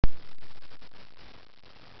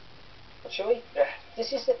shall we? Yeah.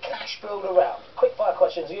 This is the cash builder round. Quick fire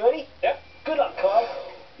questions. Are you ready? Yep. Good luck, Kyle.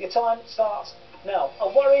 Your time starts now. A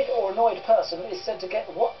worried or annoyed person is said to get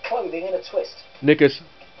what clothing in a twist? Knickers.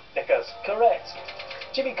 Knickers. Correct.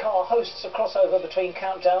 Jimmy Carr hosts a crossover between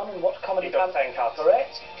Countdown and what comedy He does playing cards.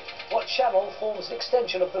 Correct. What channel forms an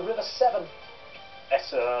extension of the River Severn?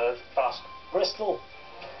 Fast. Bristol.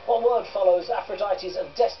 What word follows Aphrodite's and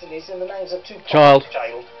Destiny's in the names of two Child.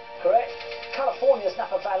 Child. Correct. California's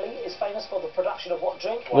Napa Valley is famous for the production of what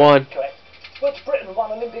drink? Wine. Correct. Which Briton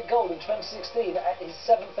won Olympic gold in 2016 at his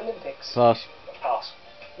 7th Olympics? Pass. Pass.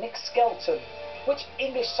 Nick Skelton. Which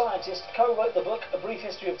English scientist co-wrote the book A Brief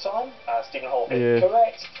History of Time? Stephen Hawking. Yeah.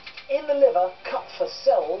 Correct. In the liver, Kupffer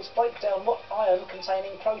cells break down what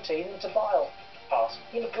iron-containing protein into bile? Pass.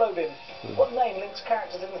 Hemoglobin. What name links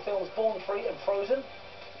characters in the films Born Free and Frozen?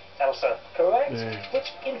 Elsa. Correct. Yeah. Which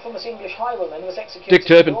infamous English highwayman was executed Dick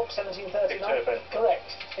Turpin. in New York, 1739? Dick Turpin. Correct.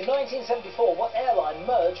 In 1974, what airline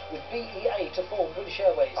merged with BEA to form British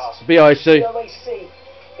Airways? Pass. BIC. BOAC.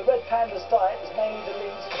 The red panda's diet is mainly the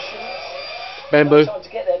limbs and shoots. Bamboo. No time to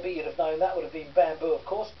get there, but you'd have known that would have been bamboo, of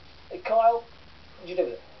course. Hey, Kyle, what did you do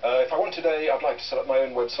with it? If I won today, I'd like to set up my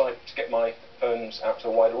own website to get my poems out to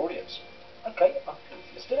a wider audience. Okay,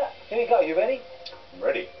 let's do that. Here we go. You ready? I'm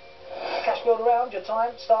ready. Cash build around. Your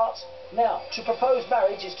time starts now. To propose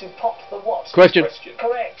marriage is to pop the what? Question.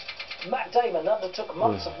 Correct. Matt Damon undertook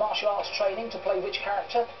months of martial arts training to play which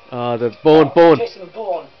character? The Bourne. Jason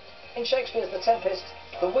Bourne. In Shakespeare's The Tempest,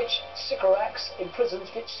 the witch Sycorax imprisons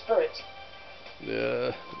which spirit?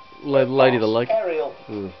 Lady of the Lake. Ariel.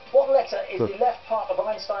 Mm. What letter is the left part of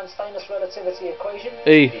Einstein's famous relativity equation?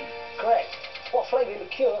 E. Correct. What flavouring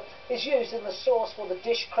liqueur is used in the sauce for the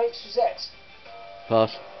dish crêpe Suzette?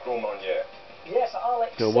 Pass. Grand Marnier. Yes, I'll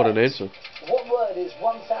accept. God, what an answer. What word is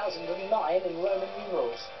 1009 in Roman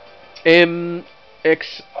numerals?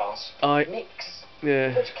 MX. Pass. I. Nix.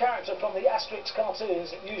 Yeah. Which character from the Asterix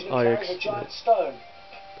cartoons usually Ix, carries a giant stone?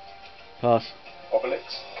 Pass.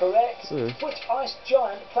 Obelix. Correct. Yeah. Which ice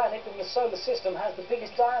giant planet in the solar system has the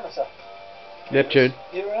biggest diameter? Neptune.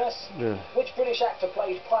 Uranus. Yeah. Which British actor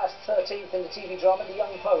played Pius XIII in the TV drama The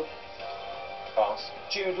Young Pope? Pass.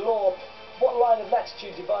 Jude Law. What line of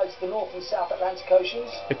latitude divides the North and South Atlantic Oceans?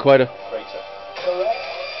 Equator. Crater. Correct.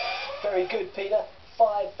 Very good, Peter.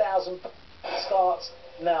 5,000 starts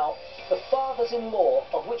now. The fathers-in-law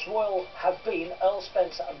of which royal have been Earl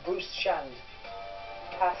Spencer and Bruce Shand?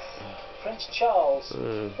 Pass. Prince Charles.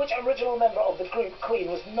 Which original member of the group Queen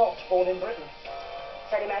was not born in Britain?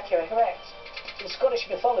 Freddie Mercury. Correct. In Scottish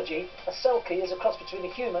mythology, a selkie is a cross between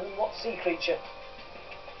a human and what sea creature?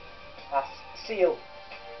 Pass. Seal.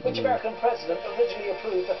 Which American president originally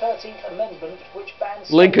approved the 13th Amendment which bans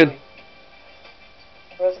slavery? Lincoln.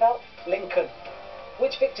 Roosevelt? Lincoln.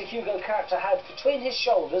 Which Victor Hugo character had between his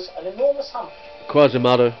shoulders an enormous hump?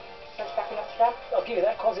 Quasimodo. I'll give you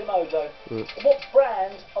that, Quasimodo. What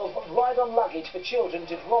brand of ride-on luggage for children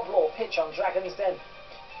did Rob Law pitch on Dragon's Den?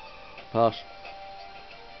 Pass.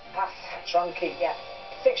 Pass. Trunky. Yeah.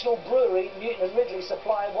 Fictional brewery Newton and Ridley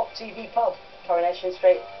supply what TV pub? Coronation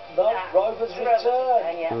Street. No, Rover's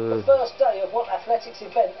Return. Yeah. The first day of what athletics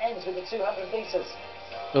event ends with the 200 metres?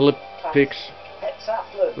 Olympics.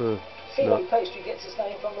 Heptathlon. Phyllo pastry gets its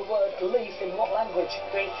name from the word leaf in what language?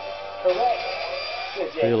 Greek. Correct.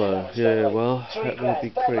 Good, yeah. Phyllo. Yeah, well, Three that would grand. be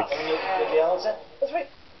Bad Greek. luck when you give the answer. That's right.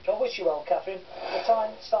 I wish you well, Catherine. The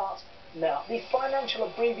time starts now. The financial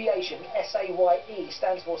abbreviation SAYE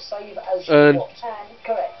stands for Save As You Earn. What? And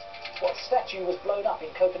correct. What statue was blown up in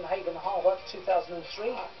Copenhagen Harbour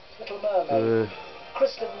 2003? Little Mermaid.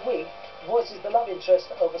 Kristen Wiig voices the love interest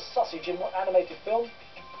of a sausage in what animated film?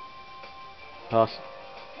 Pass.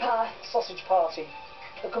 Sausage Party.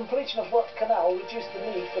 The completion of what canal reduced the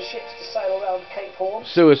need for ships to sail around Cape Horn?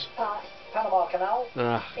 Suez. Panama Canal.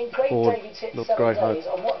 In Craig Ford. David's hit Not 7 Great Days,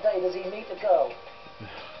 Hope. on what day does he meet a girl?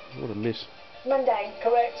 What a miss. Monday.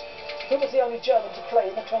 Correct. Who was the only German to play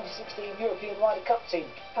in the 2016 European Ryder Cup team?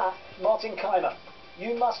 Martin Keimer.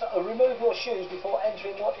 You must remove your shoes before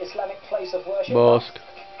entering what Islamic place of worship? Mosque.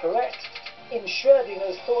 Correct. In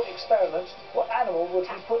Schrödinger's thought experiment, what animal would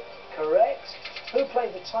he put? Correct. Who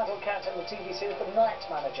played the title character in the TV series The Night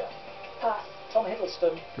Manager? Tom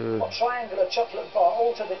Hiddleston. What triangular chocolate bar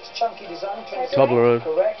altered its chunky design in 2016? Toblerone.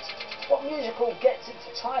 Correct. What musical gets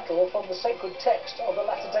its title from the sacred text of the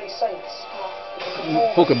Latter-day Saints?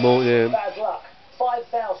 Book 'em all, yeah. Bad luck.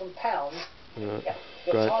 £5,000. Right. Yeah.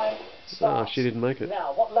 Your Great. time Ah, starts. she didn't make it.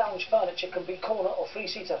 Now, what lounge furniture can be corner or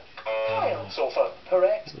three-seater? Sofa.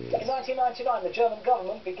 Correct. In 1999, the German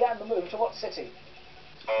government began the move to what city?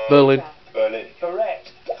 Berlin. Berlin.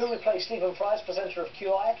 Correct. Who replaced Stephen Fry as presenter of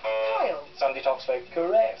QI? Kyle. Sandy Toksvig.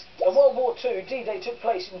 Correct. In World War II, D-Day took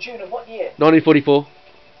place in June of what year? 1944.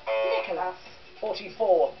 Nicholas.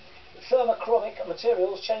 44. Thermochromic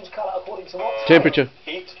materials change colour according to what? Temperature.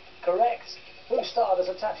 Heat. Correct. Who starred as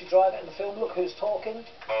a taxi driver in the film Look Who's Talking?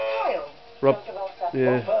 Kyle. Rob. Wrong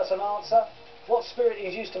Yeah. person answer. What spirit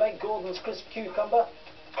is used to make Gordon's crisp cucumber?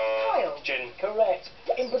 Kyle. Gin. Correct.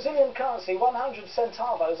 In Brazilian currency, 100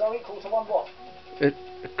 centavos are equal to one what?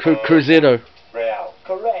 Cruzeiro. Real.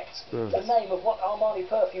 Correct. Oh. The name of what Armani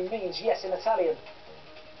perfume means yes in Italian?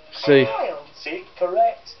 C. Kyle. C.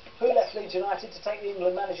 Correct. Who left Leeds United to take the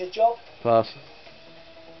England manager's job? Pass.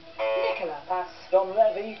 Nicola. Pass. Don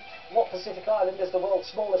Revy. What Pacific island is the world's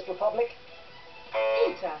smallest republic?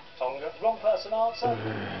 Peter. Tonga. Wrong person answer.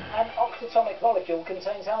 An octatomic molecule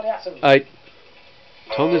contains how many atoms? 8.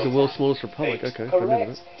 Tonga's the world's smallest republic. Okay, I remember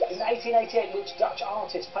Correct. that. In 1888, which Dutch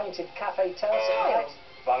artist painted Café Terrace at Kyle. night?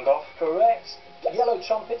 Van Gogh. Correct. Yellow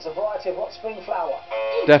trumpet's a variety of what spring flower?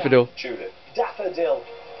 Daffodil. Tulip. Daffodil.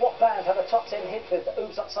 What band had a top 10 hit with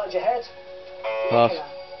Oops Upside Your Head? Pass. Nicola.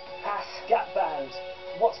 Pass. Gap Band.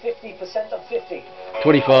 What's 50% of 50?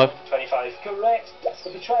 25. 25. Correct. The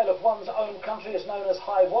betrayal of one's own country is known as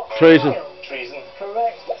high what? Treason. Kyle. Treason.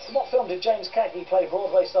 Correct. In what film did James Cagney play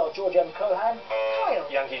Broadway star George M. Cohan?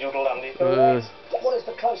 Kyle. Yankee Doodle Dandy. Correct. What is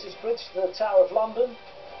the closest bridge to the Tower of London?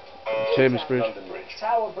 Thames Bridge. London Bridge.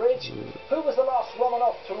 Tower Bridge. Who was the last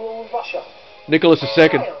Romanov to rule Russia? Nicholas II.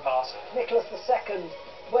 Kyle. Pass. Nicholas II.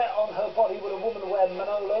 Where on her body would a woman wear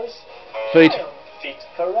Manolos? Feet. Kyle. Feet.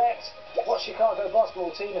 Correct. What Chicago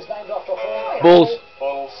basketball team is named after a former Bulls.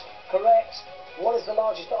 Bulls. Correct. What is the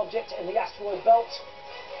largest object in the asteroid belt?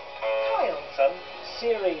 Kyle. Sun.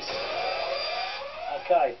 Ceres.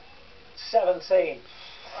 Okay. 17.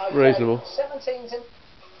 Okay. Reasonable. 17's in.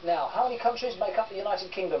 Now, how many countries make up the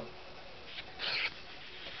United Kingdom?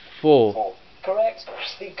 4. 4. Correct.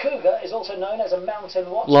 The cougar is also known as a mountain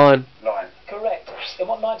what? Lion. Lion. Correct. In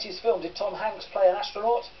what 90s film did Tom Hanks play an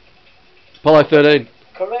astronaut? Apollo 13.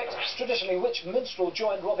 Correct. Traditionally, which minstrel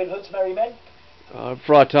joined Robin Hood's Merry Men?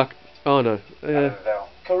 Friar Tuck. Oh no. Annandale.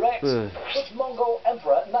 Correct. Uh. Which Mongol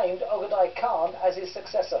emperor named Ogadai Khan as his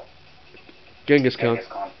successor? Genghis Khan. Genghis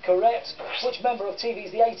Khan. Correct. Which member of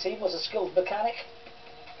TV's The A-Team was a skilled mechanic?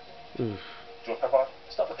 Oof. George Peppard.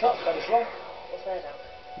 Stop the clock, that is wrong. What's that up?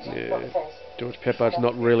 What Yeah. it says? George Peppard's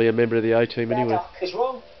not really a member of the A-Team anyway. Is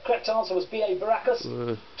wrong. Correct answer was B.A. Baracus.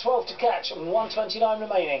 12 to catch and 129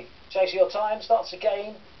 remaining. Chase your time starts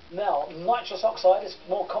again. Now, nitrous oxide is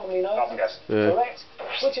more commonly known. Carbon gas. Yeah. Correct.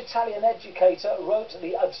 Which Italian educator wrote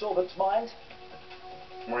The Absorbent Mind?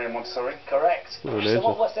 Maria Montessori. Correct. Oh, an So answer.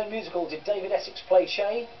 what West End musical did David Essex play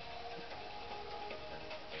Shay?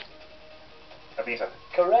 Evita.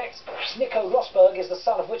 Correct. Nico Rosberg is the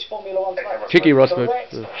son of which Formula One driver? Kiki Rosberg.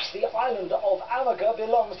 Correct. Yeah. The island of Amager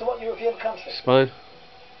belongs to what European country? Spain.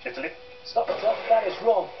 Italy. Stop the clock, that is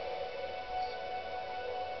wrong.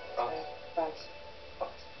 France.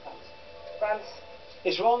 France.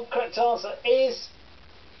 Is wrong. Correct answer is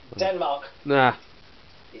Denmark. Nah.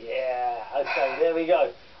 Yeah, okay, there we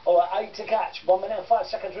go. Alright, 8 to catch, 1 minute and 5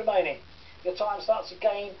 seconds remaining. Your time starts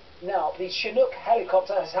again. Now, the Chinook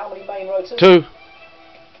helicopter has how many main rotors? 2.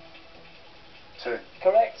 2.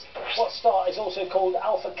 Correct. What star is also called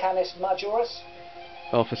Alpha Canis Majoris?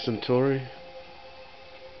 Alpha Centauri.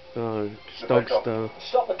 Oh, The Dog Red Dog. Star.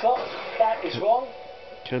 Stop the clock, that is wrong.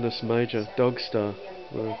 Canis Major. Dog Star.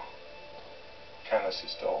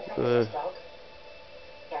 Canis' dog. Uh, Dog.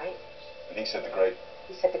 Right. And he said the great.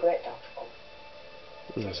 He said the great dog.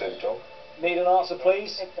 Did I say the dog? Need an answer,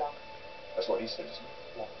 please. Big dog. That's what he said, isn't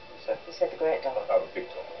it? He said the great dog. Oh, big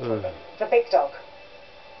dog. The big dog.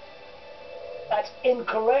 That's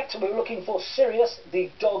incorrect. We were looking for Sirius, the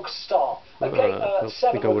Dog Star. Okay, I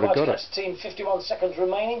 7 think I would've required to got catch the team, 51 seconds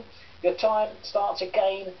remaining. Your time starts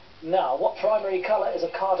again now. What primary colour is a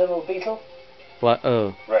cardinal beetle? Black.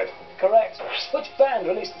 Red. Correct. Which band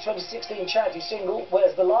released the 2016 charity single,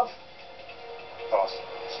 Where's the Love? Pass.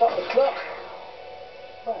 Stop the clock.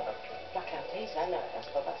 Well, Black Eyed Peas, I know it,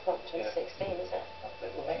 but that's not 2016, is it?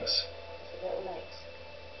 Little Mix. It's a Little Mix.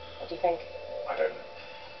 What do you think? I don't know.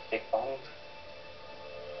 Big Bang.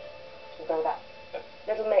 We'll go with that.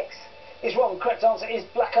 Little Mix. Is wrong. Correct answer is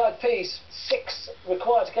Black Eyed Peas. 6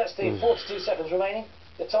 required to catch the team, 42 seconds remaining.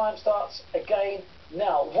 The time starts again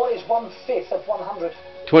now. What is 1/5 of 100?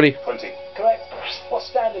 20. 20. Correct. What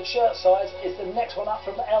standard shirt size is the next one up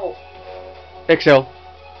from L? XL.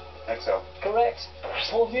 XL. Correct.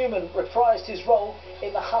 Paul Newman reprised his role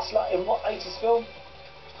in The Hustler in what 80s film?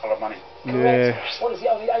 Colour Money. Correct. Yeah. What is the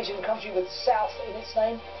only Asian country with South in its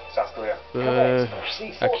name? South Korea. Correct. The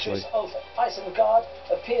Actually, fortress of Isengard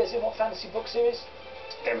appears in what fantasy book series?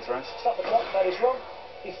 Game of Thrones. Stop the clock, that is wrong.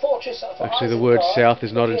 The fortress of actually, the word Isengard South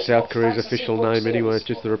is not in appears South what Korea's fantasy official book name anyway. series? It's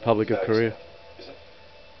just the Republic of Korea. Is it?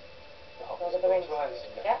 Lord of the Rings.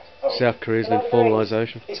 Yeah. Oh. South Korea's an Lord of the Rings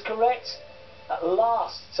informalisation. is correct. At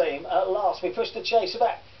last, team, at last, we pushed the chaser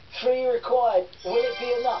back. 3 required. Will it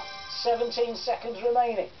be enough? 17 seconds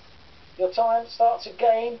remaining. Your time starts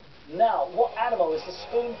again. Now, what animal is the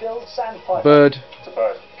spoon-billed sandpiper? Bird. It's a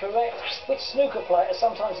bird. Correct. Which snooker player is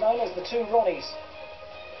sometimes known as the two Ronnies?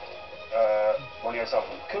 Ronnie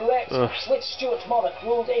O'Sullivan. Correct. Ugh. Which Stuart monarch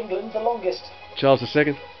ruled England the longest? Charles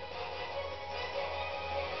II.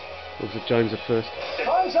 Or was it James I?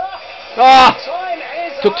 Time's up! Ah! Time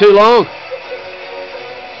is Took up! too long.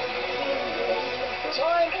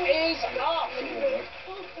 Time is up!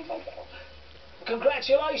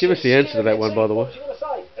 Congratulations! Give us the answer to that one, by the way. What do you want to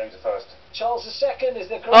say? James I. Charles II is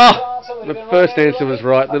the correct Ah! answer. We've The been first right answer was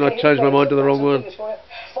anyway. right, then I Okay, here changed we my go. mind to the wrong Let's one. do this for you.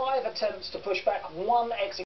 5 attempts to push back, 1 execution.